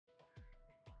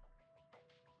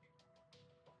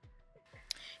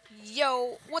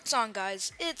Yo, what's on,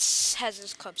 guys? It's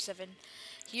Hazard's Club 7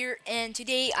 here, and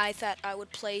today I thought I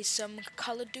would play some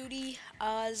Call of Duty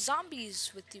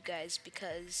Zombies with you guys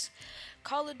because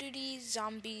Call of Duty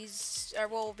Zombies,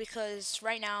 because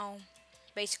right now,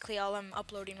 basically all I'm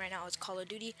uploading right now is Call of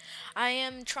Duty.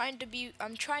 I'm trying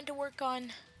to work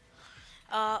on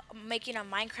making a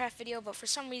Minecraft video, but for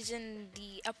some reason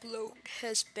the upload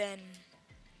has been,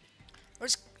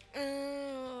 where's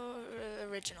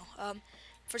original.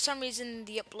 For some reason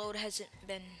the upload hasn't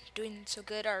been doing so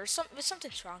good, or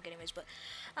something's wrong anyways, but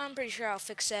I'm pretty sure I'll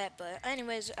fix that. But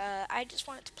anyways, I just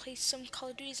wanted to play some Call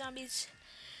of Duty Zombies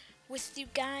with you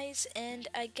guys, and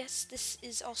I guess this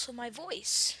is also my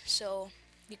voice, so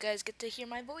you guys get to hear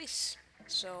my voice.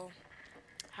 So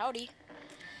howdy.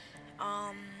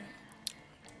 um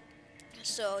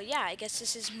so yeah, I guess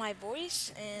this is my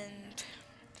voice, and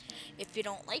if you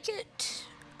don't like it,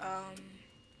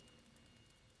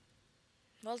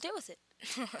 well, deal with it.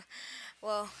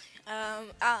 well,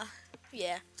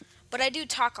 yeah. But I do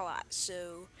talk a lot,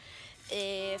 so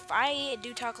if I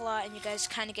do talk a lot and you guys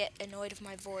kind of get annoyed with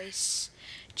my voice,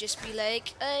 just be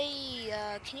like, hey,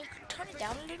 can you turn it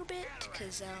down a little bit?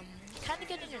 Because, you're kind of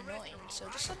getting annoying, so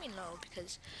just let me know,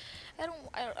 because I don't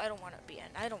want to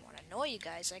I don't want to annoy you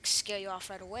guys, like, scare you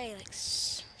off right away, like,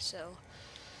 so,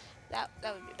 that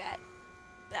would be bad.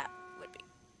 That would be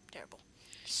terrible.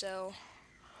 So,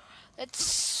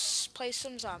 let's play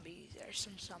some zombies. There's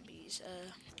some zombies.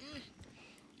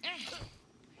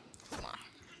 Come on,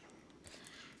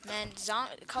 man.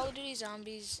 Call of Duty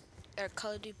Zombies, or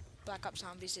Call of Duty Black Ops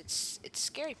Zombies. It's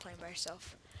scary playing by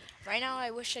yourself. Right now,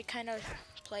 I wish I kind of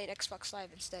played Xbox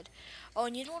Live instead. Oh,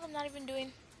 and you know what I'm not even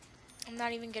doing? I'm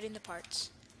not even getting the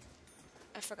parts.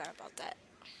 I forgot about that.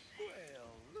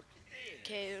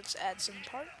 Okay, let's add some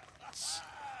parts.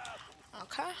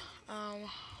 Okay.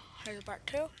 Here's part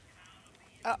 2.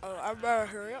 I better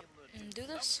hurry up and do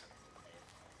this.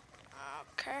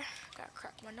 Okay, gotta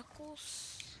crack my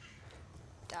knuckles.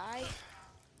 Die.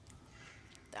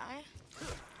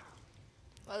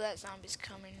 Well, that zombie's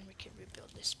coming. We can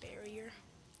rebuild this barrier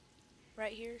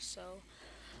right here, so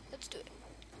let's do it.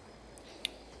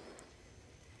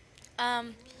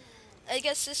 I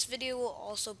guess this video will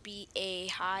also be a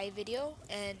high video,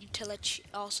 and to let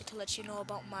you know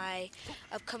about my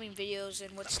upcoming videos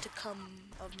and what's to come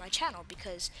of my channel,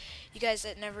 because you guys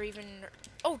that never even,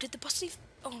 oh, did the bus leave?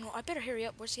 Oh no, I better hurry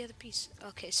up. Where's the other piece?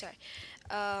 Okay, sorry.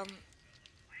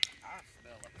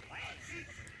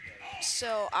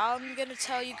 So I'm gonna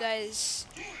tell you guys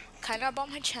kind of about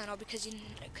my channel, because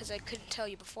I couldn't tell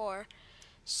you before.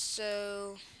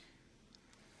 So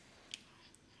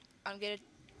I'm gonna,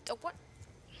 oh, what?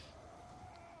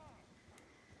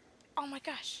 Oh my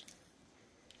gosh.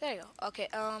 There you go. Okay,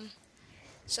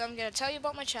 so I'm gonna tell you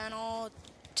about my channel,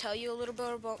 tell you a little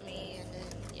bit about me, and then,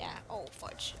 yeah. Oh,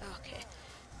 fudge. Okay.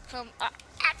 Pick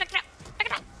it up! Pick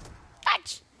it up!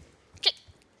 Fudge! Okay.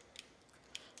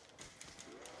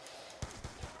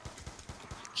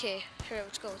 Okay, here,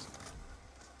 let's go.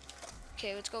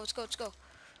 Okay, let's go.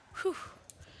 Whew.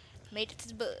 Made it to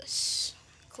the bus.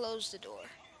 Close the door.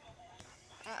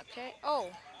 Okay. Oh.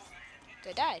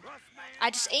 They died.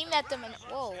 I just aimed at them and,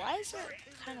 whoa, why is it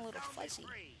kind of a little fuzzy?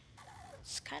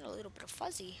 It's kind of a little bit of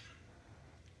fuzzy.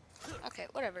 Okay,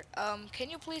 whatever. Can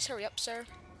you please hurry up, sir?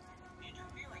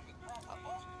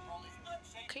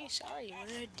 Okay, sorry, what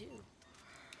did I do?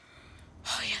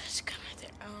 Oh yeah, that's good right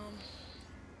there.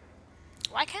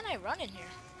 Why can't I run in here?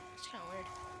 It's kind of weird.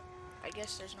 I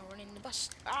guess there's no running in the bus.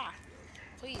 Ah,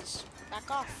 please, back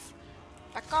off.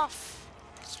 Back off.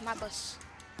 It's my bus.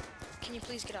 Can you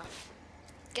please get off?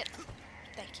 Get.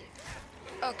 Thank you.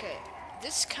 Okay,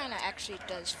 this kind of actually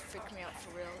does freak me out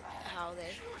for real, how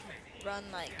they run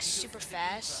like super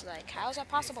fast. Like, how is that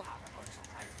possible?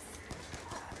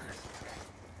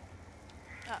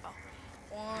 Uh-oh.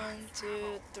 1,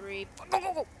 2, 3, 4.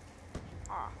 Go!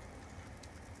 Ah.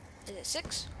 Is it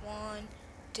 6? 1,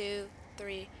 2,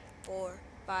 3, 4,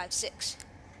 5, 6.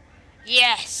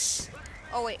 Yes!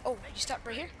 Oh, wait. Oh, you stopped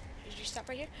right here? Did you stop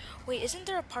right here? Wait, isn't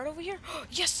there a part over here?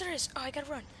 Yes, there is. Oh, I gotta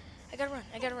run.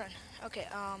 Okay,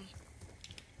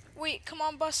 wait, come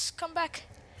on, bus. Come back.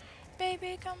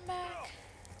 Baby, come back.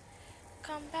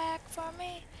 Come back for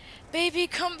me. Baby,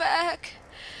 come back.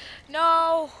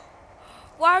 No.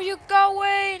 Where are you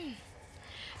going?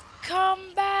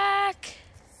 Come back.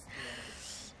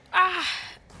 Ah.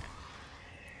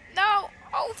 No.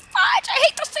 Oh, fudge. I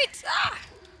hate those things. Ah.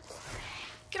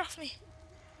 Get off me.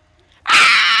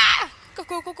 Ah.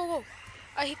 Go.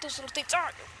 I hate those little things.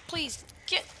 Ah. Please,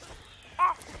 get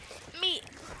off me.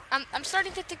 I'm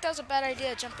starting to think that was a bad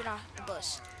idea, jumping off the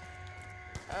bus.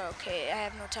 Okay, I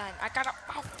have no time. I gotta.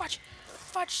 Oh, fudge!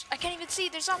 Fudge! I can't even see.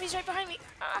 There's zombies right behind me.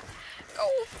 Ah, go,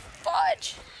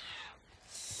 fudge!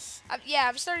 Yeah,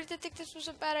 I'm starting to think this was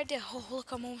a bad idea. Oh,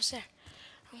 look, I'm almost there.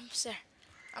 I'm almost there.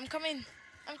 I'm coming.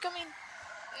 I'm coming.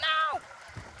 No!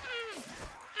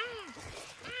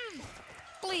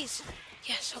 Please.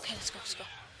 Yes, okay, let's go, let's go.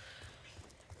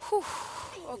 Whew.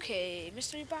 Okay,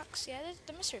 mystery box. Yeah,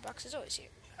 the mystery box is always here.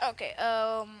 Okay,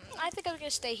 I think I'm gonna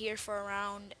stay here for a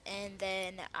round, and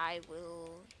then I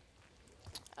will,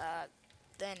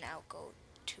 then I'll go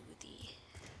to the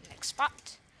next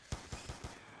spot.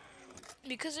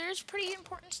 Because there's pretty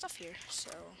important stuff here, so,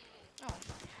 oh,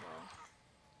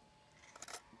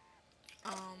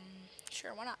 well,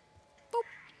 sure, why not? Boop.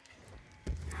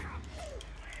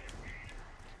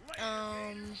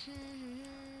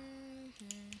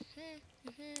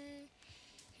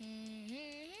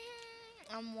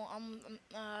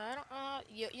 I don't,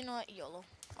 you know what, YOLO.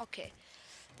 Okay,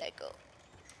 there you go.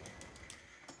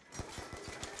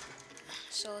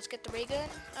 So let's get the ray gun.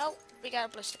 Oh, we got a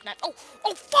ballistic knife. Oh,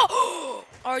 oh, fuck!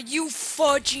 Are you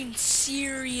fudging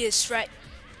serious, right?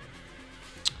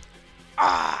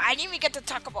 Ah, I didn't even get to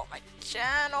talk about my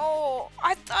channel.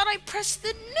 I thought I pressed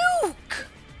the nuke.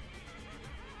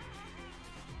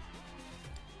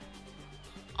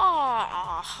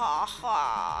 Ah, ha,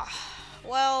 ha.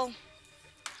 Well,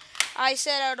 I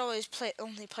said I'd always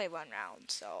only play one round,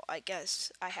 so I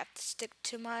guess I have to stick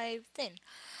to my thing.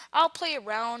 I'll play a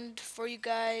round for you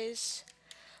guys,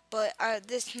 but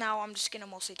this now I'm just gonna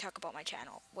mostly talk about my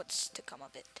channel, what's to come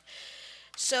of it.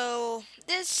 So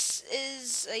this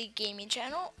is a gaming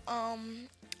channel.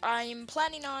 I'm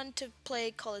planning on to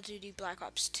play Call of Duty Black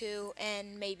Ops 2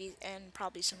 and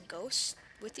probably some Ghosts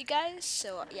with you guys.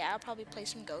 So yeah, I'll probably play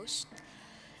some Ghosts.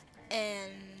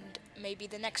 And maybe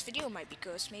the next video might be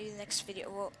Ghost. Maybe the next video,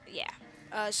 well, yeah.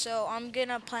 So I'm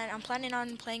planning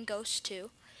on playing Ghost too.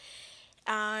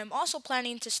 I'm also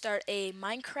planning to start a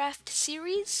Minecraft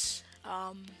series.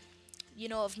 You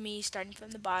know, of me starting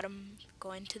from the bottom,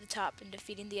 going to the top, and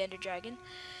defeating the Ender Dragon.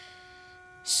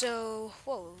 So,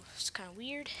 whoa, it's kind of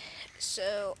weird.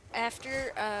 So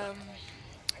after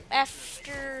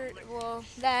well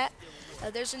that.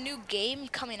 There's a new game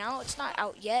coming out. It's not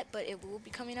out yet, but it will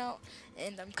be coming out.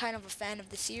 And I'm kind of a fan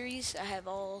of the series. I have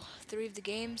all 3 of the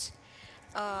games.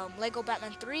 Lego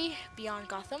Batman 3, Beyond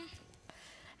Gotham.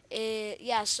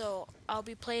 Yeah, so I'll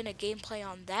be playing a gameplay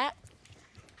on that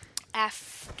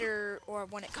after or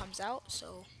when it comes out.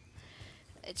 So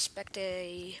expect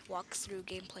a walkthrough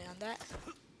gameplay on that.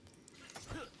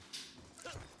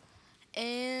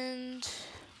 And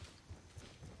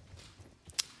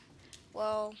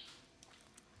well,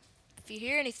 if you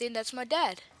hear anything, that's my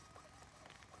dad.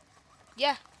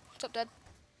 Yeah, what's up, Dad?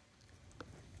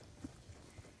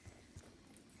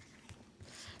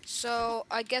 So,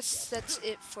 I guess that's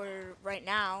it for right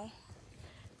now.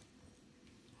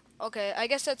 Okay, I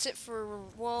guess that's it for,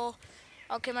 well,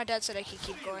 okay, my dad said I could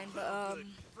keep going, but,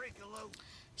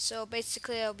 so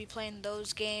basically I'll be playing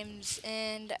those games,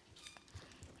 and,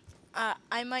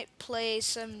 I might play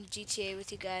some GTA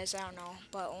with you guys, I don't know,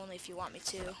 but only if you want me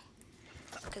to,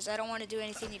 because I don't want to do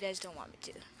anything you guys don't want me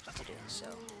to do, so,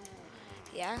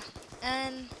 yeah,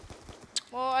 and,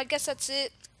 well, I guess that's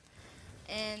it.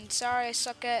 And sorry I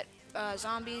suck at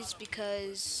zombies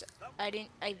because I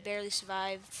barely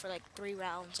survived for like 3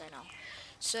 rounds, I know.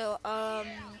 So,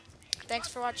 thanks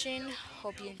for watching.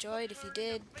 Hope you enjoyed. If you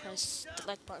did, press the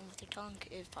like button with your tongue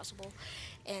if possible.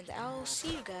 And I'll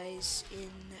see you guys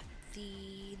in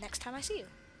the next time I see you.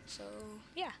 So,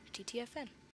 yeah, TTFN.